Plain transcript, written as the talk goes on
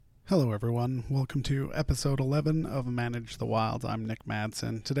Hello, everyone. Welcome to episode 11 of Manage the Wilds. I'm Nick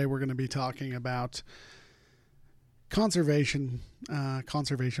Madsen. Today, we're going to be talking about conservation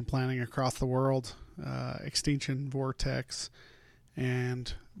planning across the world, Extinction, Vortex,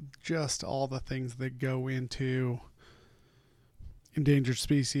 and just all the things that go into endangered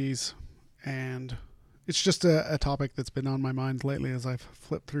species. And it's just a topic that's been on my mind lately as I've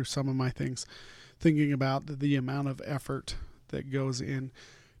flipped through some of my things, thinking about the amount of effort that goes in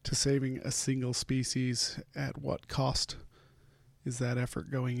to saving a single species. At what cost is that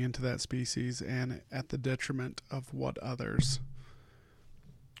effort going into that species, and at the detriment of what others?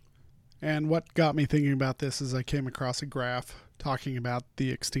 And what got me thinking about this is I came across a graph talking about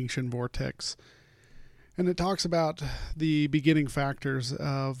the extinction vortex, and it talks about the beginning factors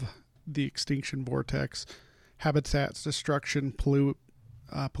of the extinction vortex: habitat destruction,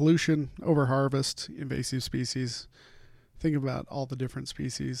 pollution, overharvest, invasive species. Think about all the different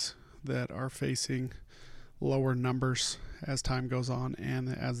species that are facing lower numbers as time goes on, and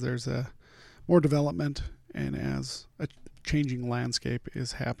as there's more development and as a changing landscape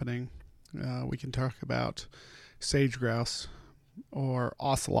is happening. We can talk about sage grouse or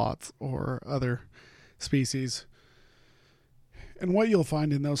ocelots or other species. And what you'll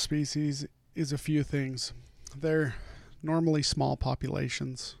find in those species is a few things. They're normally small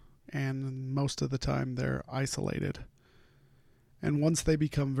populations, and most of the time they're isolated. And once they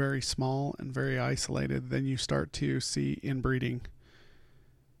become very small and very isolated, then you start to see inbreeding.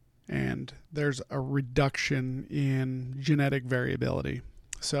 And there's a reduction in genetic variability.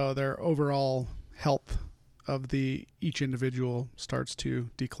 So their overall health of each individual starts to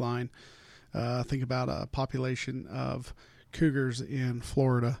decline. Think about a population of cougars in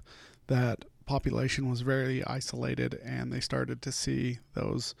Florida. That population was very isolated, and they started to see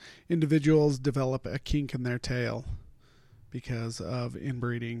those individuals develop a kink in their tail because of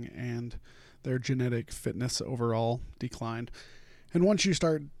inbreeding, and their genetic fitness overall declined. And once you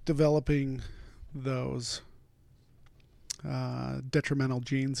start developing those detrimental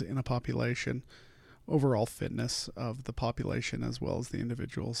genes in a population, overall fitness of the population as well as the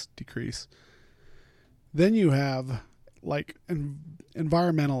individuals decrease. Then you have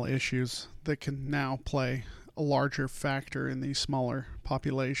environmental issues that can now play a larger factor in these smaller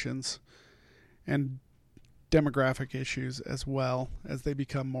populations, and demographic issues as well as they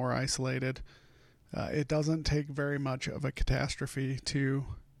become more isolated. It doesn't take very much of a catastrophe to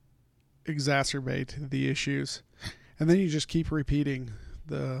exacerbate the issues. And then you just keep repeating.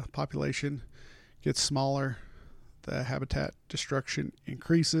 The population gets smaller, the habitat destruction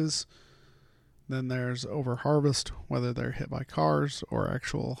increases, then there's overharvest, whether they're hit by cars or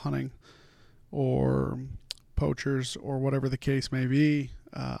actual hunting or poachers or whatever the case may be.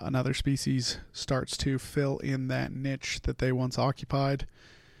 Another species starts to fill in that niche that they once occupied,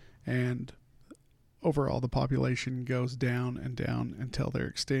 and overall the population goes down and down until they're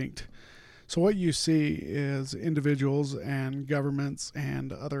extinct. So what you see is individuals and governments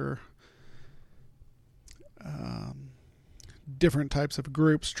and other different types of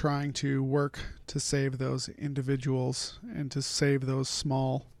groups trying to work to save those individuals and to save those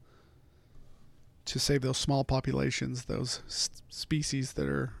small populations, those species that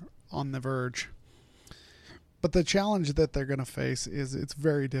are on the verge. But the challenge that they're going to face is it's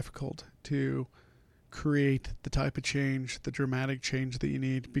very difficult to create the type of change, the dramatic change that you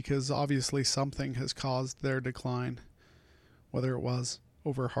need, because obviously something has caused their decline, whether it was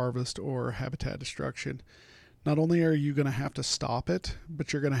overharvest or habitat destruction. Not only are you going to have to stop it,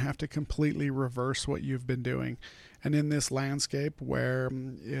 but you're going to have to completely reverse what you've been doing. And in this landscape where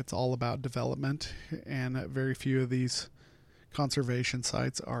it's all about development and very few of these conservation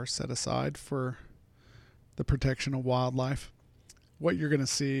sites are set aside for the protection of wildlife, what you're going to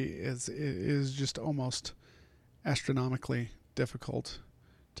see is just almost astronomically difficult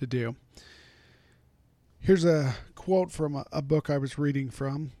to do. Here's a quote from a book I was reading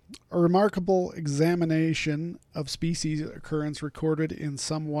from. A remarkable examination of species occurrence recorded in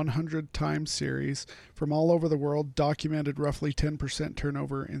some 100 time series from all over the world documented roughly 10%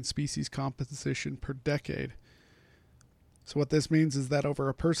 turnover in species composition per decade. So what this means is that over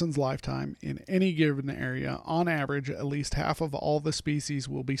a person's lifetime in any given area, on average, at least half of all the species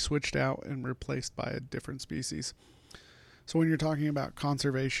will be switched out and replaced by a different species. So when you're talking about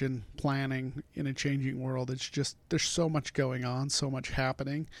conservation planning in a changing world, it's just there's so much going on, so much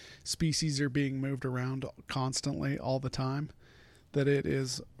happening. Species are being moved around constantly all the time that it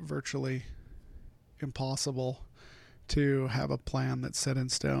is virtually impossible to have a plan that's set in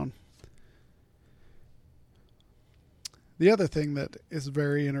stone. The other thing that is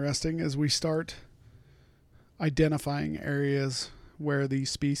very interesting is we start identifying areas where the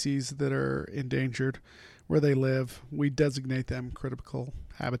species that are endangered, where they live, we designate them critical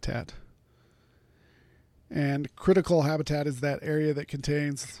habitat. And critical habitat is that area that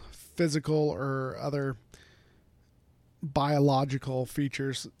contains physical or other biological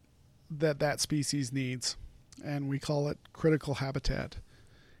features that species needs. And we call it critical habitat.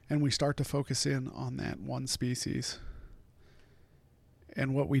 And we start to focus in on that one species.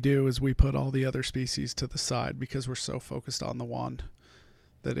 And what we do is we put all the other species to the side because we're so focused on the one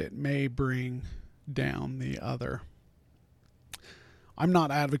that it may bring down the other. I'm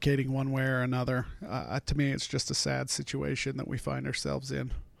not advocating one way or another. To me, it's just a sad situation that we find ourselves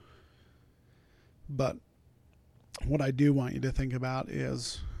in. But what I do want you to think about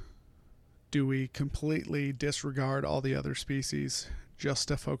is, do we completely disregard all the other species just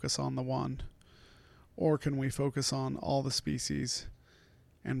to focus on the one? Or can we focus on all the species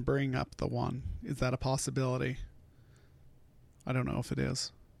and bring up the one? Is that a possibility? I don't know if it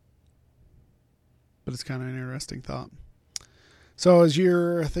is. But it's kind of an interesting thought. So as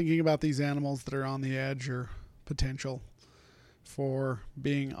you're thinking about these animals that are on the edge or potential for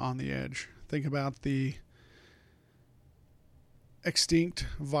being on the edge, think about the extinct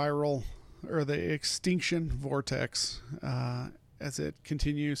viral or the extinction vortex as it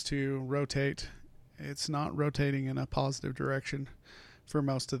continues to rotate. It's not rotating in a positive direction for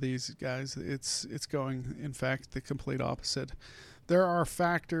most of these guys. It's going, in fact, the complete opposite. There are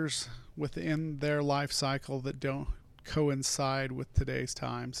factors within their life cycle that don't coincide with today's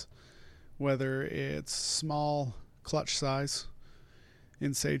times, whether it's small clutch size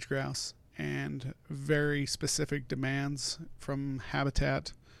in sage grouse and very specific demands from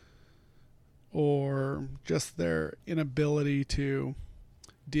habitat, or just their inability to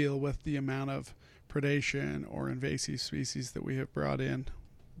deal with the amount of predation or invasive species that we have brought in,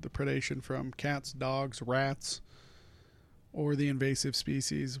 the predation from cats, dogs, rats, or the invasive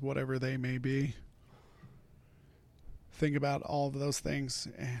species, whatever they may be. Think about all of those things,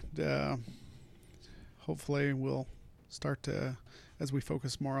 and hopefully we'll start to, as we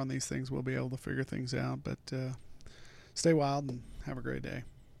focus more on these things, we'll be able to figure things out. But stay wild and have a great day.